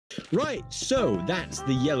Right, so that's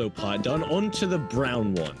the yellow part done. On to the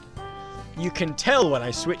brown one. You can tell when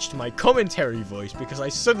I switch to my commentary voice because I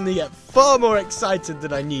suddenly get far more excited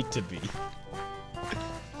than I need to be.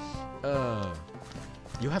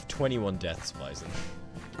 You have 21 deaths, Bison.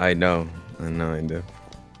 I know I do.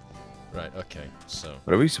 Right, okay, so...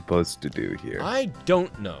 What are we supposed to do here? I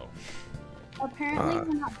don't know. Apparently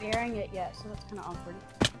we're not bearing it yet, so that's kind of awkward.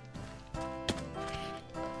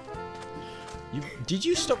 Did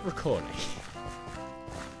you stop recording?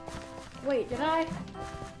 Wait, did I?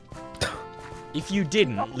 If you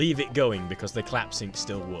didn't, leave it going because the clap sync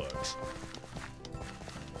still works.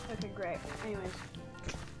 Okay, great. Anyways.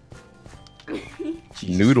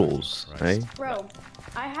 Noodles, right? Bro,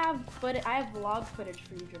 I have vlog footage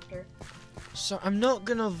for you, Drifter. So I'm not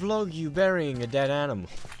gonna vlog you burying a dead animal.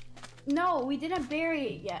 No, we didn't bury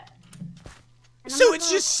it yet. And So it's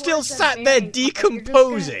just still sat there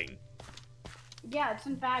decomposing. Yeah, it's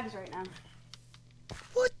in bags right now.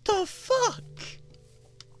 What the fuck?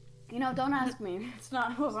 You know, don't ask me.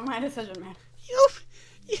 It wasn't my decision, man.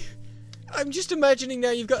 I'm just imagining now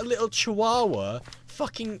you've got a little chihuahua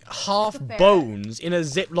fucking half bones in a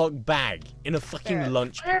Ziploc bag in a fucking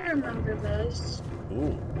lunch. I remember this.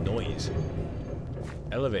 Ooh, noise.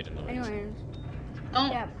 Elevator noise. Anyways.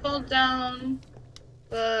 Don't fall down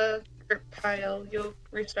the dirt pile. You'll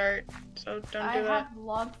restart. So don't do that. I have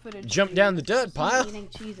vlog footage. Jump down the dirt pile? Eating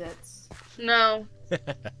Cheez-Its. No.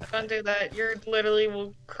 Don't do that. You literally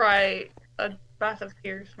will cry a bath of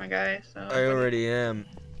tears, my guy. So I already am.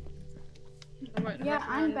 Yeah,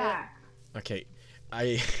 I'm back. Okay,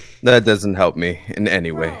 That doesn't help me in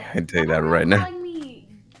any way. Bro, I tell you that right now. Calling me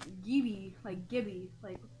Gibby, like Gibby,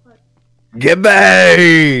 like what?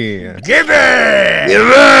 Gibby! Gibby! Gibby!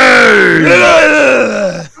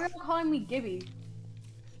 Why are you calling me Gibby?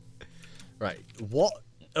 Right, what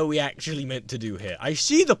are we actually meant to do here? I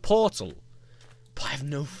see the portal, but I have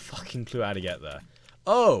no fucking clue how to get there.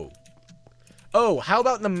 Oh, how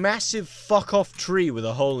about the massive fuck-off tree with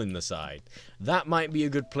a hole in the side? That might be a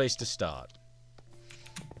good place to start.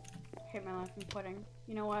 I hate my life, I'm quitting.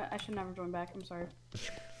 You know what? I should never join back, I'm sorry.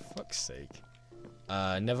 Fuck's sake.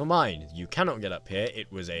 Never mind. You cannot get up here.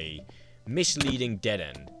 It was a misleading dead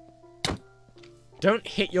end. Don't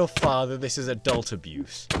hit your father. This is adult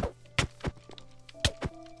abuse.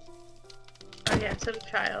 Oh yeah, hit a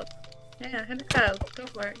child. Yeah, hit a child. Go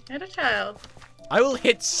for it. Hit a child. I will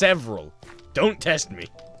hit several. Don't test me.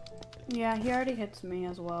 Yeah, he already hits me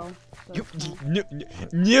as well. So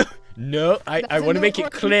No, I want to make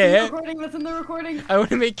it clear. That's in the recording. I want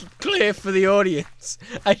to make it clear for the audience.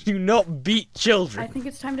 I do not beat children. I think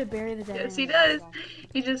it's time to bury the dead. Yes, he does.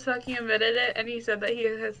 He just fucking admitted it, and he said that he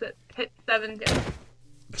has hit 7 kills.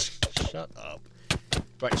 Shut up.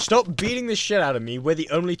 Right, stop beating the shit out of me. We're the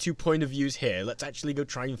only two point of views here. Let's actually go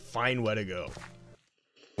try and find where to go.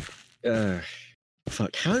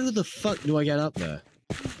 Fuck, how the fuck do I get up there?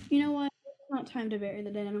 You know what? It's not time to bury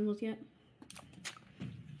the dead animals yet.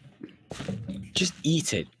 Just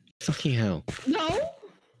eat it. Fucking hell. No!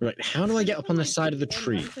 Right, how do I get up on the side of the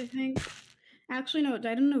tree? I think. Actually, no, it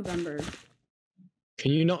died in November.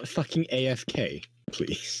 Can you not fucking AFK,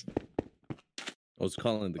 please? I was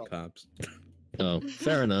calling the cops. Oh,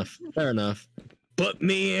 fair enough. Fair enough. Put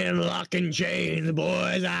me in lock and chains,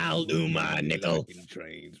 boys. I'll do my nickel. Lock and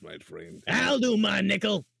chains, my friend. I'll do my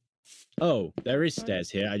nickel. Oh, there is stairs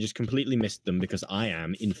here. I just completely missed them because I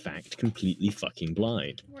am, in fact, completely fucking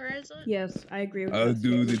blind. Where is it? Yes, I agree with I'll that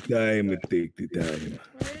do the statement. time and take the time.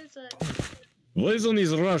 Where is it? Poison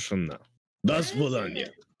is Russian now. Das Where is Bologna.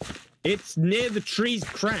 it? It's near the tree's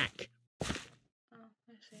crack. Oh,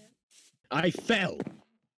 I see it. I fell.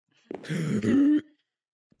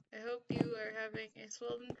 I hope you are having a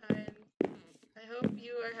swollen time. I hope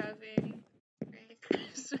you are having a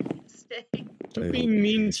Christmas day. Stop being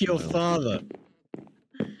mean to your father.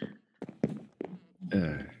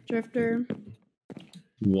 Drifter.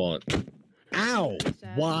 What? Ow!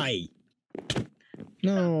 Sad. Why?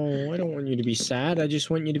 No, I don't want you to be sad. I just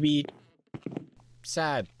want you to be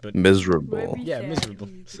Sad, but Miserable. yeah, miserable.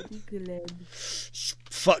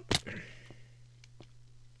 Fuck.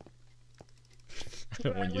 I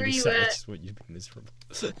don't want you to Where be you sad. I at? just want you to be miserable.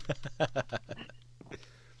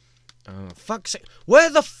 Oh, fuck's sake. Where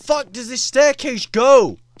the fuck does this staircase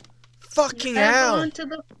go? Fucking You gotta hell. go onto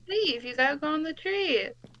the leaf. You gotta go on the tree.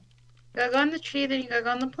 You gotta go on the tree, then you gotta go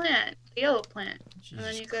on the plant. The yellow plant. And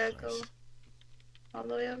then you gotta go all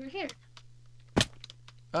the way over here.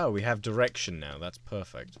 Oh, we have direction now. That's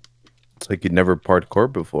perfect. It's like you never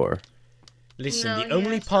parkour before. Listen, No, the he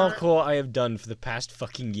only has not. parkour I have done for the past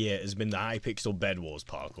fucking year has been the Hypixel Bed Wars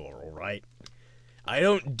parkour, alright? I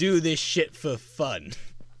don't do this shit for fun.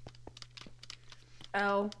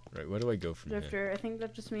 Oh, Right, where do I go from here? Drifter, I think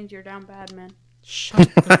that just means you're down bad, man. Shut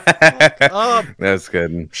the fuck up! That's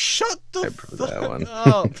good. Shut the approve fuck that one.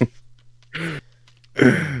 up!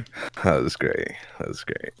 That was great. That was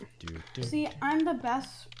great. See, I'm the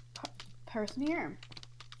best person here.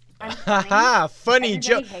 I'm Haha, funny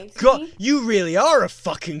joke. Everybody hates God, me. you really are a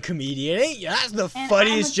fucking comedian, ain't you? That's the And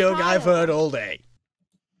funniest I'm a joke I've child. heard all day.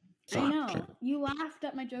 I know. You laughed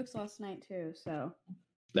at my jokes last night too, so.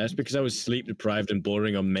 That's because I was sleep deprived and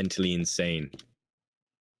bordering on mentally insane.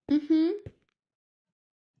 Mm-hmm.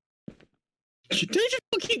 Don't you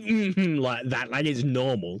fucking like that like it's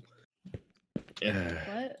normal.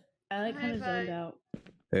 What? I like kind of zoned out.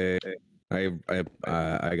 Hey,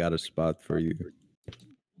 I got a spot for you.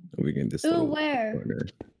 We can just. Ooh, where? Corner.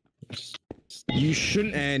 You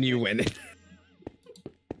shouldn't. And you win it.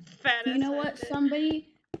 You know what?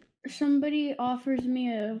 Somebody offers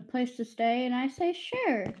me a place to stay, and I say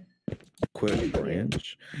sure. Quit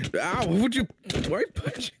branch. Ow! Would you? Why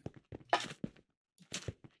punch?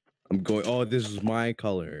 I'm going. Oh, this is my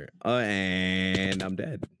color. And I'm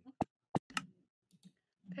dead.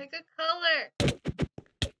 Pick a color.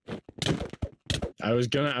 I was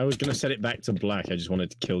gonna set it back to black. I just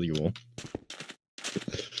wanted to kill you all.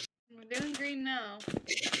 We're doing green now.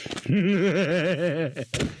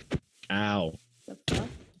 Ow. The fuck?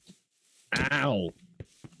 Ow.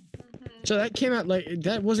 So that came out like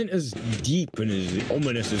that wasn't as deep and as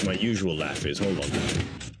ominous as my usual laugh is. Hold on.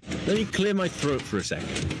 Let me clear my throat for a second.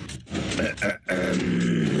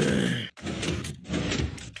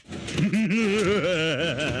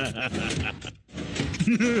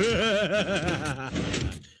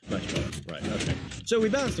 Much better. Right, okay. So are we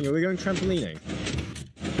bouncing? Are we going trampolining?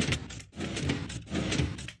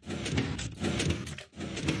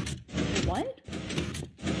 What?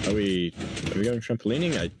 Are we going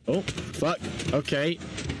trampolining? Oh, fuck. Okay.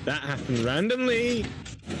 That happened randomly.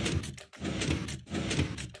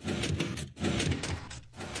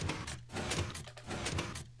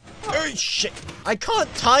 Oh shit! I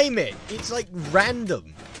can't time it! It's like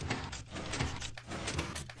random.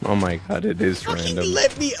 Oh my god, it is Fucking random.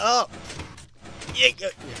 let me up!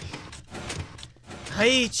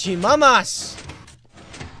 Hey, chimamas!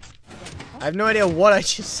 I have no idea what I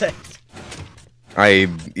just said.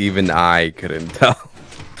 Even I couldn't tell.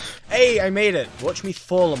 Hey, I made it! Watch me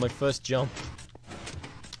fall on my first jump.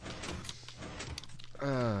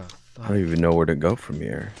 I don't even know where to go from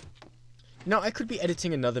here. No, I could be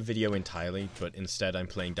editing another video entirely, but instead I'm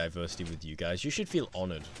playing diversity with you guys. You should feel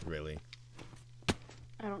honored, really,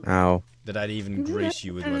 I don't. Ow. that I'd even grace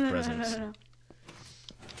you with my presence.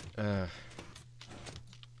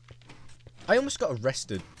 I almost got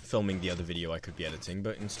arrested filming the other video I could be editing,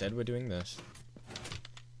 but instead we're doing this.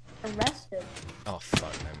 Arrested. Oh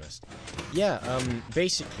fuck, I missed. Yeah,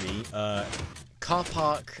 basically, car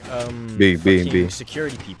park, B, fucking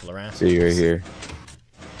security people are assholes. See right here.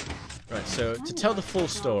 Right, so to tell the full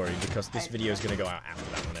story, because this video is gonna go out after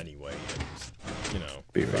that one anyway, and, you know,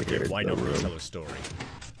 Be right fuck it, here, why no not room. tell a story?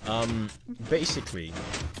 Basically,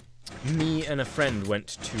 me and a friend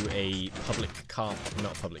went to a private car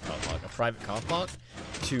park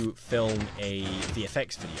to film a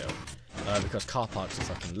VFX video, because car parks are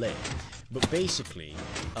fucking lit. But basically,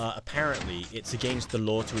 apparently, it's against the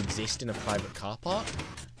law to exist in a private car park.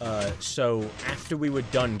 So after we were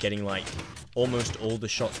done getting, like, almost all the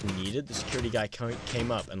shots we needed, the security guy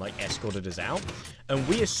came up and, like, escorted us out. And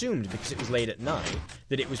we assumed, because it was late at night,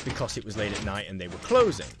 that it was because it was late at night and they were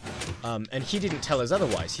closing. And he didn't tell us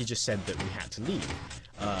otherwise. He just said that we had to leave.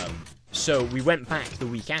 So we went back the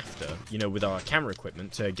week after, you know, with our camera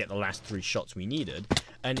equipment to get the last 3 shots we needed.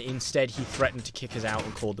 And instead he threatened to kick us out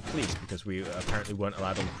and call the police because we apparently weren't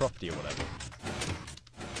allowed on the property or whatever.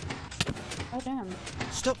 Oh damn.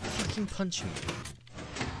 Stop fucking punching me.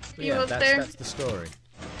 But You yeah, up there? that's the story.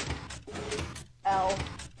 L.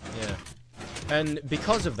 Yeah. And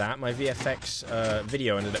because of that, my VFX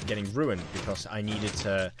video ended up getting ruined because I needed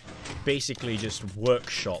to basically just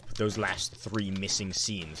workshop those last 3 missing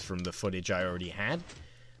scenes from the footage I already had,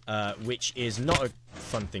 which is not a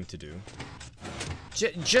fun thing to do.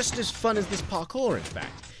 Just as fun as this parkour, in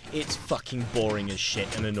fact. It's fucking boring as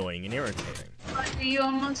shit and annoying and irritating. Are you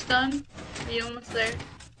almost done? Are you almost there?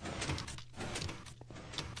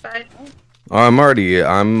 Bye. I'm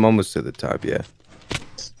almost to the top, yeah.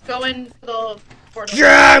 Just go in the portal.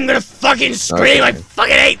 Yeah, I'm gonna fucking scream! I Okay.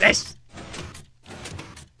 fucking hate this!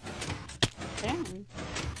 Damn.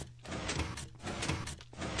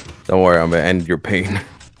 Don't worry, I'm gonna end your pain.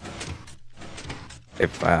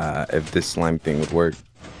 If this slime thing would work.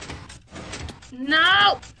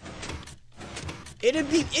 No!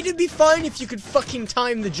 It'd be fine if you could fucking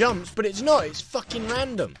time the jumps, but it's not. It's fucking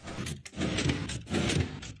random.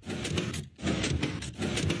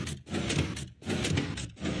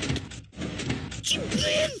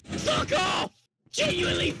 Please, fuck off!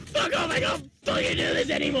 Genuinely, fuck off! I can't fucking do this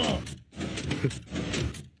anymore!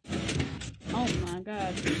 Oh my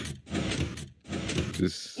god.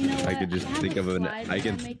 Just, You know what? I could just think of an. I I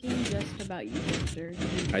can. am making just about you, sister.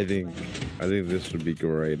 I think this would be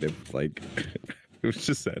great if like it was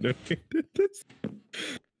just animated.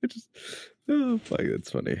 It just. Oh fuck,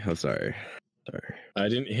 that's funny. I'm sorry. Sorry. I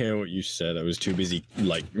didn't hear what you said. I was too busy,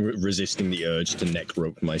 like, resisting the urge to neck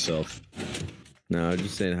rope myself. No, I'm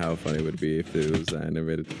just saying how funny it would be if it was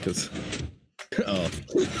animated because. Oh.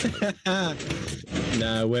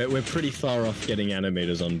 No, we're pretty far off getting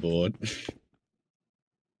animators on board.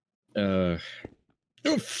 Oh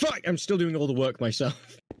fuck! I'm still doing all the work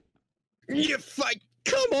myself. You fuck!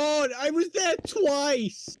 Come on! I was there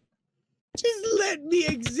twice. Just let me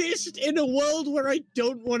exist in a world where I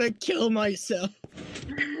don't want to kill myself.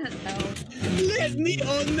 Let me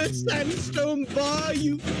on the sandstone bar,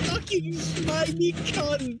 you fucking slimy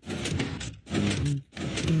cunt!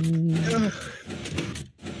 Ugh.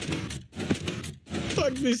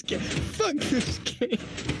 Fuck this game. Fuck this game.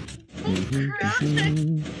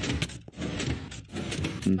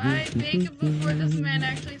 Bye, make it before this man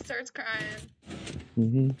actually starts crying.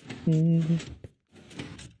 I'm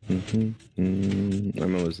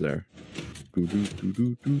almost there.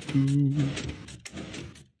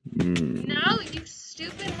 No, you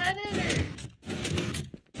stupid head hitter.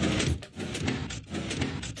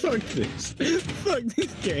 Fuck this. Fuck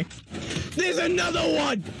this game. There's another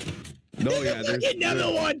one! No, yeah, there's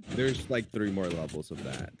another one! There's like 3 more levels of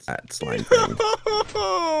that. That slime thing.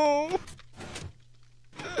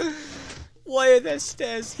 Why are there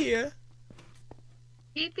stairs here?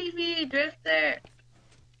 PPP, Drifter.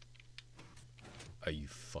 Are you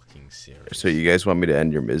fucking serious? So you guys want me to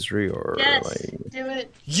end your misery, or Yes, like? do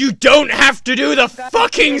it. You don't have to do the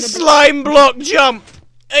fucking slime block jump!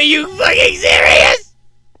 Are you fucking serious?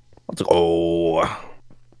 Let's go.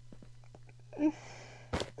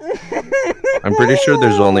 I'm pretty sure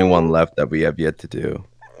there's only one left that we have yet to do.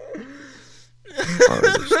 Or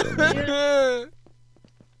is there still more?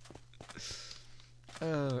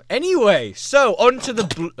 Anyway, so onto the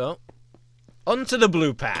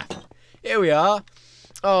blue path. Here we are.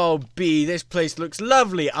 Oh, B, this place looks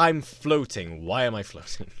lovely. I'm floating. Why am I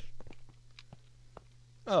floating?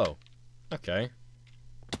 Oh, okay.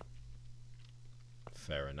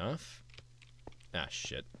 Fair enough. Ah,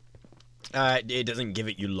 shit. It doesn't give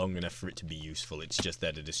it you long enough for it to be useful. It's just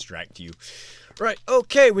there to distract you. Right,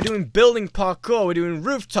 okay, we're doing building parkour. We're doing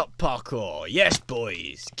rooftop parkour. Yes,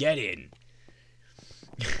 boys, get in.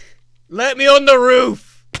 Let me on the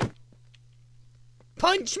roof!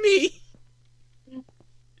 Punch me!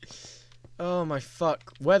 Oh my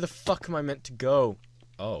fuck. Where the fuck am I meant to go?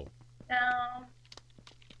 Oh. No.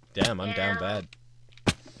 Damn, I'm down bad.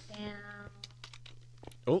 Damn.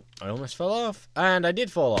 Oh, I almost fell off. And I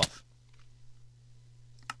did fall off.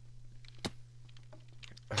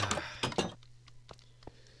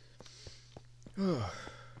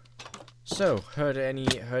 So, heard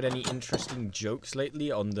any interesting jokes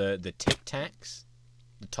lately on the Tic Tacs?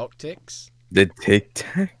 The Tok Tics? The Tic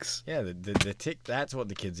Tacs? Yeah, the Tic, that's what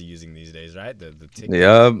the kids are using these days, right? The Tic.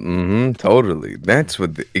 Yeah, totally. That's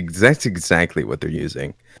what that's exactly what they're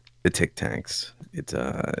using. The Tic Tacs. It's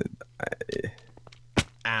Ow.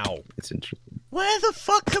 It's interesting. Where the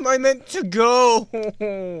fuck am I meant to go?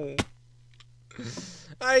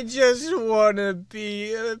 I just wanna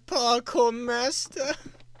be a parkour master.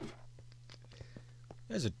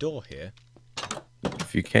 There's a door here.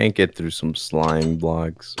 If you can't get through some slime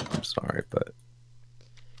blocks, I'm sorry, but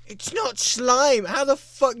It's not slime. How the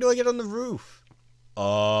fuck do I get on the roof?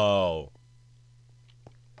 Oh.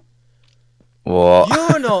 well,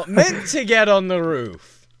 You're not meant to get on the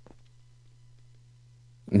roof.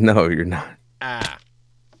 no, you're not. Ah.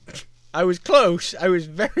 I was close. I was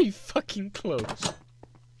very fucking close.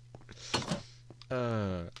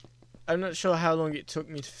 I'm not sure how long it took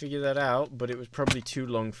me to figure that out, but it was probably too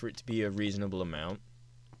long for it to be a reasonable amount.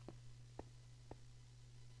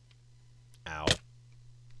 Ow.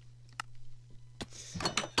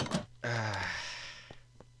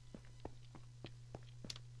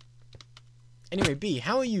 Anyway, B,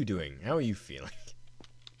 how are you doing? How are you feeling?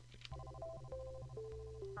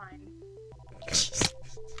 Fine.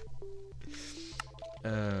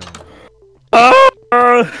 Ah!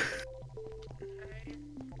 How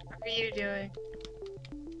are you doing?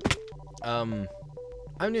 I'm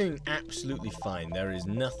doing absolutely fine. There is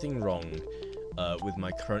nothing wrong with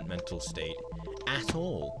my current mental state. at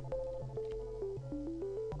all.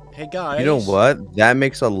 Hey guys. You know what? That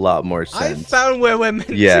makes a lot more I sense. found where we're meant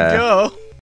Yeah. to go.